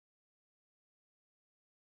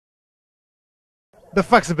The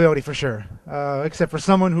flexibility for sure. Except for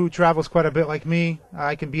someone who travels quite a bit like me,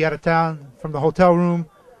 I can be out of town from the hotel room,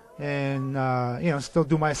 and still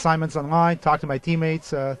do my assignments online, talk to my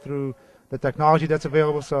teammates through the technology that's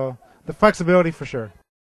available. So the flexibility for sure.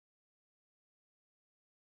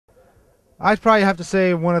 I'd probably have to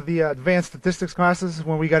say one of the advanced statistics classes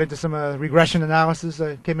when we got into some regression analysis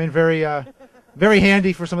came in very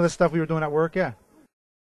handy for some of the stuff we were doing at work. Yeah.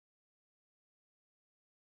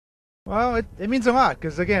 Well, it means a lot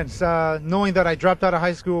because again, knowing that I dropped out of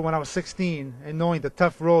high school when I was 16 and knowing the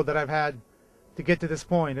tough road that I've had to get to this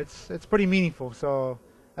point, it's pretty meaningful. So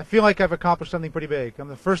I feel like I've accomplished something pretty big. I'm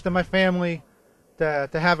the first in my family to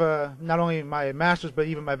have not only my master's but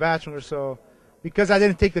even my bachelor's. So because I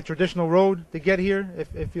didn't take the traditional road to get here,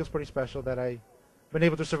 it feels pretty special that I've been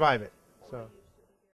able to survive it. So.